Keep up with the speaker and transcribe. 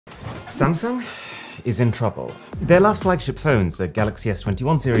Samsung is in trouble. Their last flagship phones, the Galaxy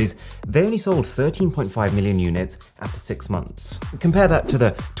S21 series, they only sold 13.5 million units after 6 months. Compare that to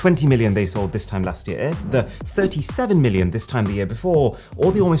the 20 million they sold this time last year, the 37 million this time the year before,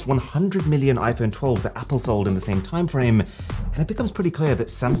 or the almost 100 million iPhone 12s that Apple sold in the same time frame, and it becomes pretty clear that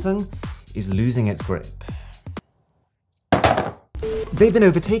Samsung is losing its grip. They've been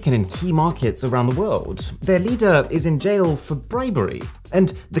overtaken in key markets around the world. Their leader is in jail for bribery.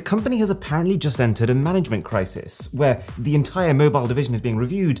 And the company has apparently just entered a management crisis, where the entire mobile division is being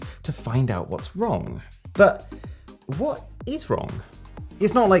reviewed to find out what's wrong. But what is wrong?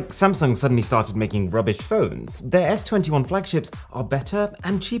 It's not like Samsung suddenly started making rubbish phones. Their S21 flagships are better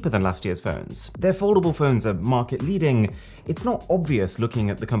and cheaper than last year's phones. Their foldable phones are market leading. It's not obvious looking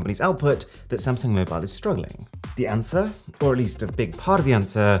at the company's output that Samsung Mobile is struggling. The answer, or at least a big part of the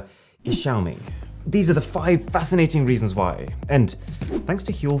answer, is Xiaomi. These are the 5 fascinating reasons why, and thanks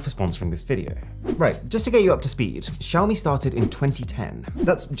to Huel for sponsoring this video. Right, just to get you up to speed, Xiaomi started in 2010.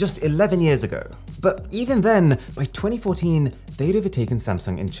 That's just 11 years ago. But even then, by 2014, they'd overtaken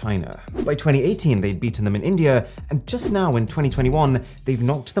Samsung in China. By 2018, they'd beaten them in India, and just now in 2021, they've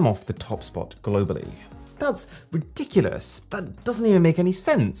knocked them off the top spot globally. That's ridiculous. That doesn't even make any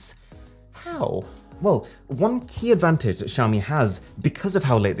sense. How? Well, one key advantage that Xiaomi has, because of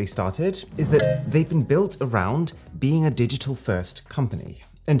how late they started, is that they've been built around being a digital-first company.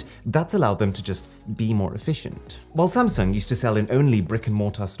 And that's allowed them to just be more efficient. While Samsung used to sell in only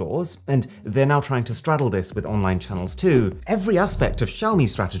brick-and-mortar stores, and they're now trying to straddle this with online channels too, every aspect of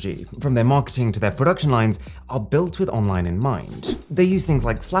Xiaomi's strategy, from their marketing to their production lines, are built with online in mind. They use things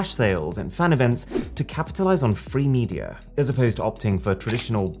like flash sales and fan events to capitalize on free media, as opposed to opting for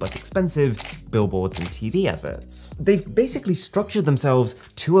traditional but expensive billboards and TV adverts. They've basically structured themselves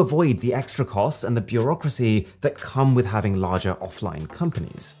to avoid the extra costs and the bureaucracy that come with having larger offline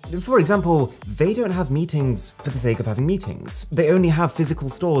companies. For example, they don't have meetings for the sake of having meetings. They only have physical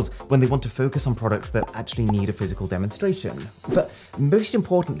stores when they want to focus on products that actually need a physical demonstration. But most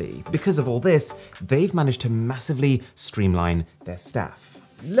importantly, because of all this, they've managed to massively streamline their staff.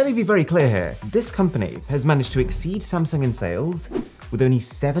 Let me be very clear here. This company has managed to exceed Samsung in sales with only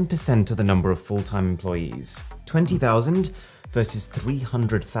 7% of the number of full-time employees. 20,000 versus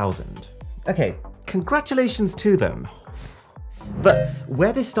 300,000. Okay, congratulations to them. But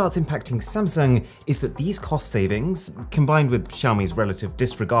where this starts impacting Samsung is that these cost savings, combined with Xiaomi's relative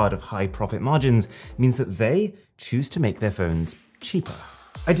disregard of high profit margins, means that they choose to make their phones cheaper.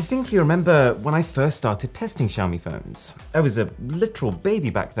 I distinctly remember when I first started testing Xiaomi phones. I was a literal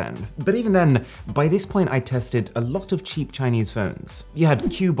baby back then, but even then, by this point I tested a lot of cheap Chinese phones. You had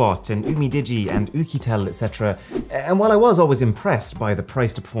Qbot and UmiDigi and Ukitel, etc. And while I was always impressed by the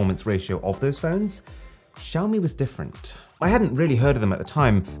price to performance ratio of those phones, Xiaomi was different. I hadn't really heard of them at the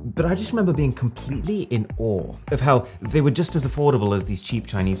time, but I just remember being completely in awe of how they were just as affordable as these cheap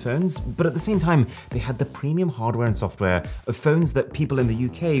Chinese phones, but at the same time, they had the premium hardware and software of phones that people in the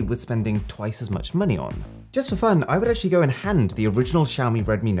UK were spending twice as much money on. Just for fun, I would actually go and hand the original Xiaomi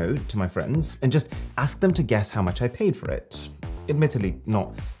Redmi Note to my friends and just ask them to guess how much I paid for it. Admittedly,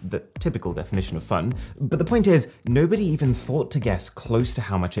 not the typical definition of fun, but the point is, nobody even thought to guess close to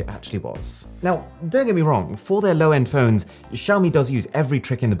how much it actually was. Now, don't get me wrong, for their low-end phones, Xiaomi does use every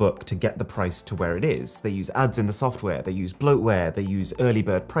trick in the book to get the price to where it is. They use ads in the software, they use bloatware, they use early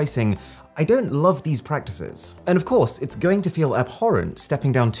bird pricing. I don't love these practices. And of course, it's going to feel abhorrent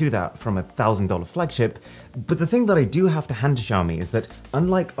stepping down to that from a $1,000 flagship, but the thing that I do have to hand to Xiaomi is that,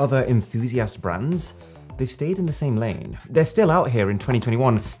 unlike other enthusiast brands, they've stayed in the same lane. They're still out here in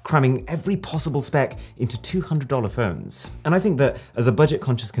 2021 cramming every possible spec into $200 phones. And I think that as a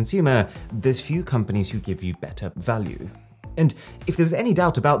budget-conscious consumer, there's few companies who give you better value. And if there was any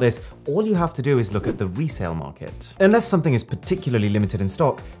doubt about this, all you have to do is look at the resale market. Unless something is particularly limited in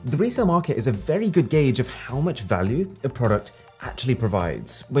stock, the resale market is a very good gauge of how much value a product actually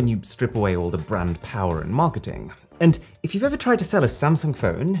provides when you strip away all the brand power and marketing. And if you've ever tried to sell a Samsung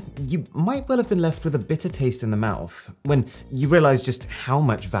phone, you might well have been left with a bitter taste in the mouth when you realize just how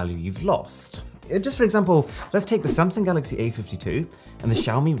much value you've lost. Just for example, let's take the Samsung Galaxy A52 and the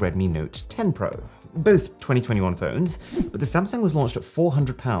Xiaomi Redmi Note 10 Pro. Both 2021 phones, but the Samsung was launched at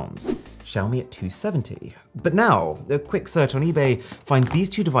 £400, Xiaomi at $270. But now, a quick search on eBay finds these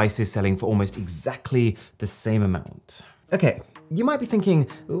two devices selling for almost exactly the same amount. Okay, you might be thinking,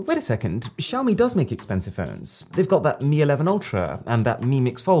 wait a second, Xiaomi does make expensive phones. They've got that Mi 11 Ultra and that Mi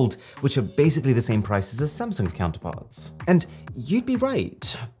Mix Fold, which are basically the same prices as Samsung's counterparts. And you'd be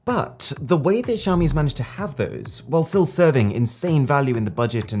right, but the way that Xiaomi has managed to have those, while still serving insane value in the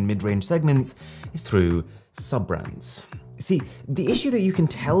budget and mid-range segments, is through sub-brands. See, the issue that you can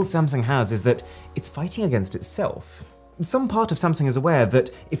tell Samsung has is that it's fighting against itself. Some part of Samsung is aware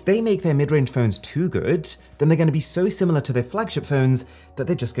that if they make their mid-range phones too good, then they're going to be so similar to their flagship phones that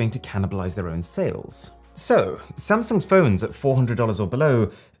they're just going to cannibalize their own sales. So, Samsung's phones at $400 or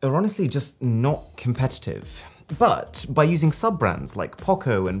below are honestly just not competitive. But by using sub-brands like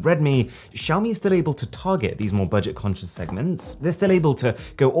Poco and Redmi, Xiaomi is still able to target these more budget-conscious segments. They're still able to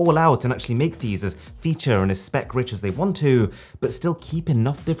go all out and actually make these as feature and as spec-rich as they want to, but still keep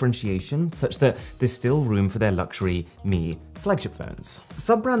enough differentiation such that there's still room for their luxury Mi flagship phones.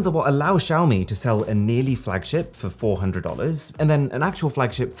 Sub-brands are what allow Xiaomi to sell a nearly flagship for $400 and then an actual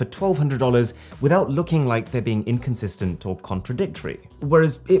flagship for $1,200 without looking like they're being inconsistent or contradictory,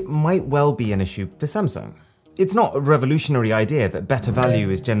 whereas it might well be an issue for Samsung. It's not a revolutionary idea that better value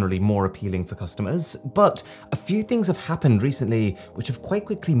is generally more appealing for customers, but a few things have happened recently which have quite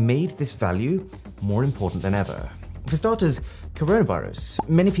quickly made this value more important than ever. For starters, coronavirus.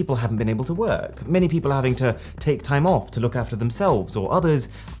 Many people haven't been able to work. Many people are having to take time off to look after themselves or others.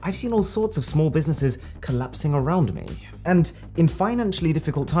 I've seen all sorts of small businesses collapsing around me. And in financially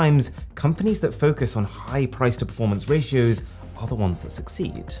difficult times, companies that focus on high price to performance ratios are the ones that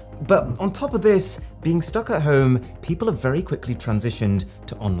succeed. But on top of this, being stuck at home, people have very quickly transitioned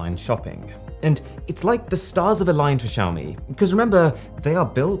to online shopping. And it's like the stars have aligned for Xiaomi, because remember, they are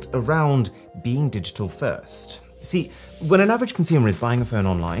built around being digital first. See, when an average consumer is buying a phone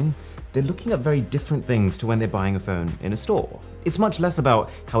online, they're looking at very different things to when they're buying a phone in a store. It's much less about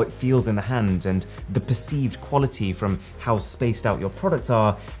how it feels in the hand and the perceived quality from how spaced out your products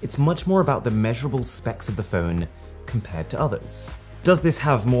are. It's much more about the measurable specs of the phone compared to others. Does this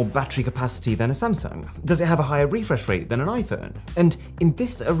have more battery capacity than a Samsung? Does it have a higher refresh rate than an iPhone? And in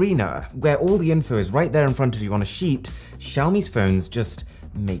this arena, where all the info is right there in front of you on a sheet, Xiaomi's phones just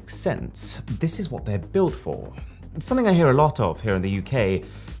make sense. This is what they're built for. Something I hear a lot of here in the UK,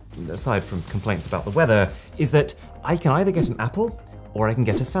 aside from complaints about the weather, is that I can either get an Apple or I can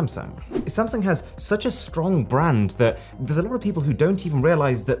get a Samsung. Samsung has such a strong brand that there's a lot of people who don't even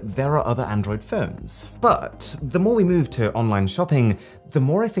realize that there are other Android phones. But the more we move to online shopping, the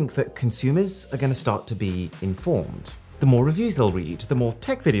more I think that consumers are going to start to be informed. The more reviews they'll read, the more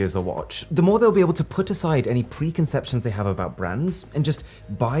tech videos they'll watch, the more they'll be able to put aside any preconceptions they have about brands and just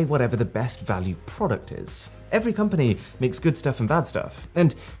buy whatever the best value product is. Every company makes good stuff and bad stuff,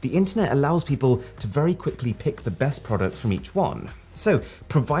 and the internet allows people to very quickly pick the best products from each one. So,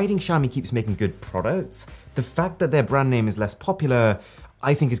 providing Xiaomi keeps making good products, the fact that their brand name is less popular,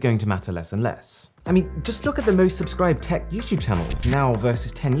 I think is going to matter less and less. I mean, just look at the most subscribed tech YouTube channels now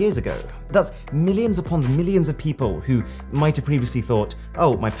versus 10 years ago. That's millions upon millions of people who might have previously thought,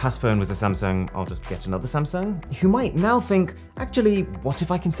 oh, my past phone was a Samsung, I'll just get another Samsung, who might now think, actually, what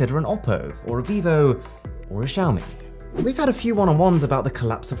if I consider an Oppo, or a Vivo, or a Xiaomi? We've had a few one-on-ones about the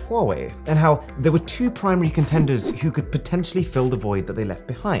collapse of Huawei, and how there were two primary contenders who could potentially fill the void that they left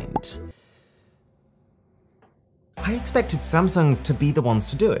behind. I expected Samsung to be the ones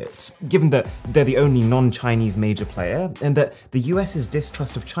to do it, given that they're the only non-Chinese major player, and that the US's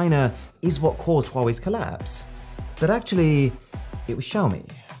distrust of China is what caused Huawei's collapse. But actually, it was Xiaomi.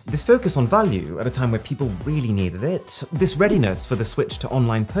 This focus on value at a time where people really needed it, this readiness for the switch to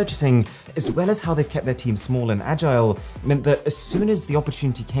online purchasing, as well as how they've kept their team small and agile, meant that as soon as the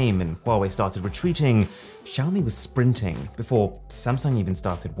opportunity came and Huawei started retreating, Xiaomi was sprinting before Samsung even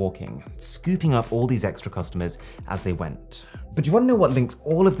started walking, scooping up all these extra customers as they went. But you want to know what links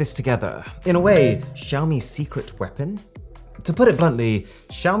all of this together? In a way, Xiaomi's secret weapon? To put it bluntly,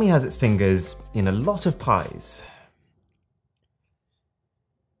 Xiaomi has its fingers in a lot of pies.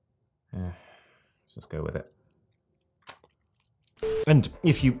 Let's just go with it. And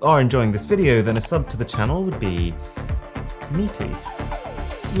if you are enjoying this video, then a sub to the channel would be meaty.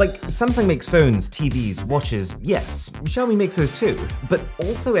 Like, Samsung makes phones, TVs, watches, yes, Xiaomi makes those too, but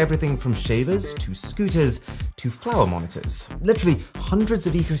also everything from shavers to scooters to flower monitors. Literally hundreds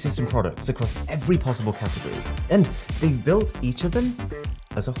of ecosystem products across every possible category, and they've built each of them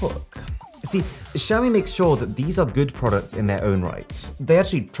as a hook. See, Xiaomi makes sure that these are good products in their own right. They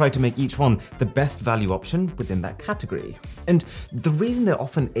actually try to make each one the best value option within that category. And the reason they're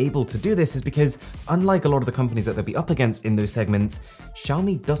often able to do this is because, unlike a lot of the companies that they'll be up against in those segments,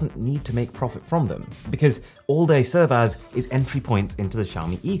 Xiaomi doesn't need to make profit from them, because all they serve as is entry points into the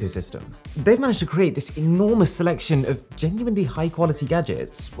Xiaomi ecosystem. They've managed to create this enormous selection of genuinely high quality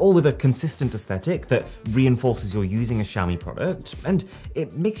gadgets, all with a consistent aesthetic that reinforces you're using a Xiaomi product, and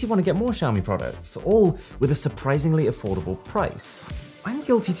it makes you want to get more Xiaomi products, all with a surprisingly affordable price. I'm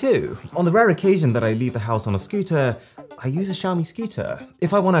guilty too. On the rare occasion that I leave the house on a scooter, I use a Xiaomi scooter.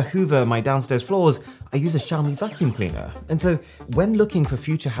 If I want to hoover my downstairs floors, I use a Xiaomi vacuum cleaner. And so when looking for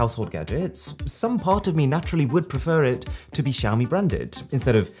future household gadgets, some part of me naturally would prefer it to be Xiaomi branded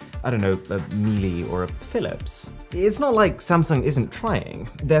instead of, I don't know, a Miele or a Philips. It's not like Samsung isn't trying.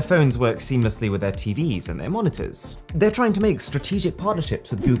 Their phones work seamlessly with their TVs and their monitors. They're trying to make strategic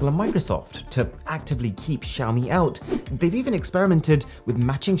partnerships with Google and Microsoft to actively keep Xiaomi out. They've even experimented with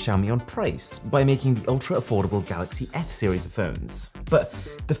matching Xiaomi on price by making the ultra-affordable Galaxy F series of phones. But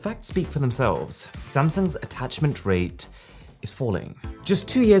the facts speak for themselves. Samsung's attachment rate is falling. Just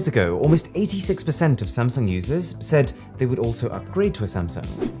 2 years ago, almost 86% of Samsung users said they would also upgrade to a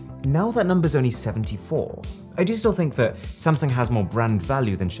Samsung. Now that number's only 74. I do still think that Samsung has more brand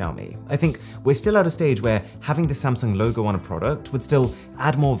value than Xiaomi. I think we're still at a stage where having the Samsung logo on a product would still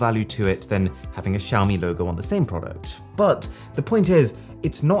add more value to it than having a Xiaomi logo on the same product. But the point is,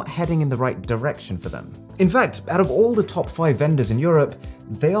 it's not heading in the right direction for them. In fact, out of all the top 5 vendors in Europe,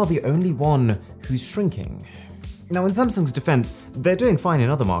 they are the only one who's shrinking. Now, in Samsung's defense, they're doing fine in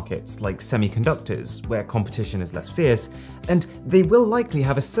other markets, like semiconductors, where competition is less fierce, and they will likely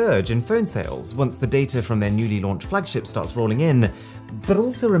have a surge in phone sales once the data from their newly launched flagship starts rolling in. But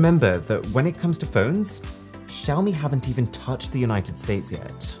also remember that when it comes to phones, Xiaomi haven't even touched the United States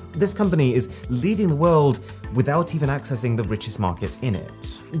yet. This company is leading the world without even accessing the richest market in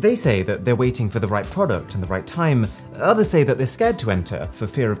it. They say that they're waiting for the right product and the right time. Others say that they're scared to enter for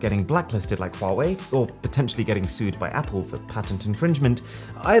fear of getting blacklisted like Huawei, or potentially getting sued by Apple for patent infringement.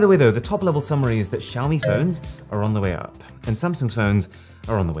 Either way though, the top level summary is that Xiaomi phones are on the way up, and Samsung's phones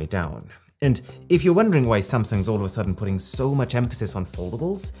are on the way down. And if you're wondering why Samsung's all of a sudden putting so much emphasis on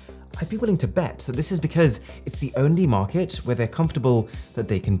foldables, I'd be willing to bet that this is because it's the only market where they're comfortable that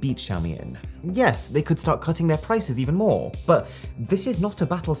they can beat Xiaomi in. Yes, they could start cutting their prices even more, but this is not a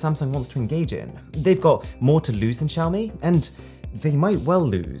battle Samsung wants to engage in. They've got more to lose than Xiaomi, and they might well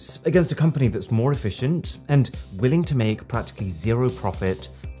lose against a company that's more efficient and willing to make practically zero profit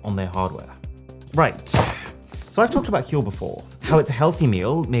on their hardware. Right. So I've talked about Huel before, how it's a healthy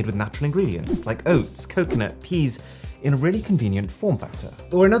meal made with natural ingredients like oats, coconut, peas, in a really convenient form factor.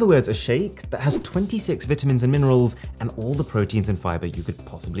 Or in other words, a shake that has 26 vitamins and minerals and all the proteins and fiber you could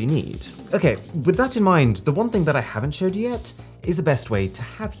possibly need. Okay, with that in mind, the one thing that I haven't showed you yet is the best way to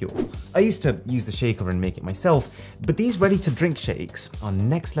have Huel. I used to use the shaker and make it myself, but these ready-to-drink shakes are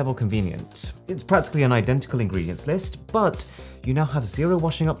next level convenient. It's practically an identical ingredients list, but you now have zero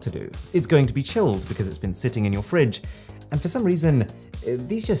washing up to do. It's going to be chilled because it's been sitting in your fridge, and for some reason,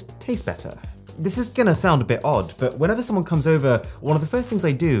 these just taste better. This is gonna sound a bit odd, but whenever someone comes over, one of the first things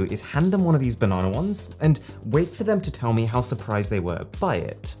I do is hand them one of these banana ones and wait for them to tell me how surprised they were by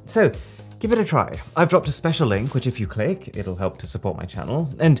it. So, give it a try. I've dropped a special link, which if you click, it'll help to support my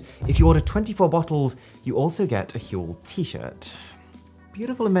channel. And if you order 24 bottles, you also get a Huel t-shirt.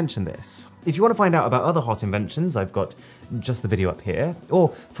 Beautiful invention this. If you want to find out about other hot inventions, I've got just the video up here. Or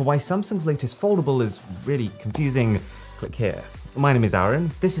for why Samsung's latest foldable is really confusing, click here. My name is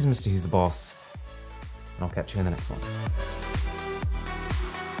Aaron, this is Mr. Who's the Boss, and I'll catch you in the next one.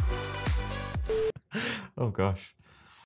 Oh gosh.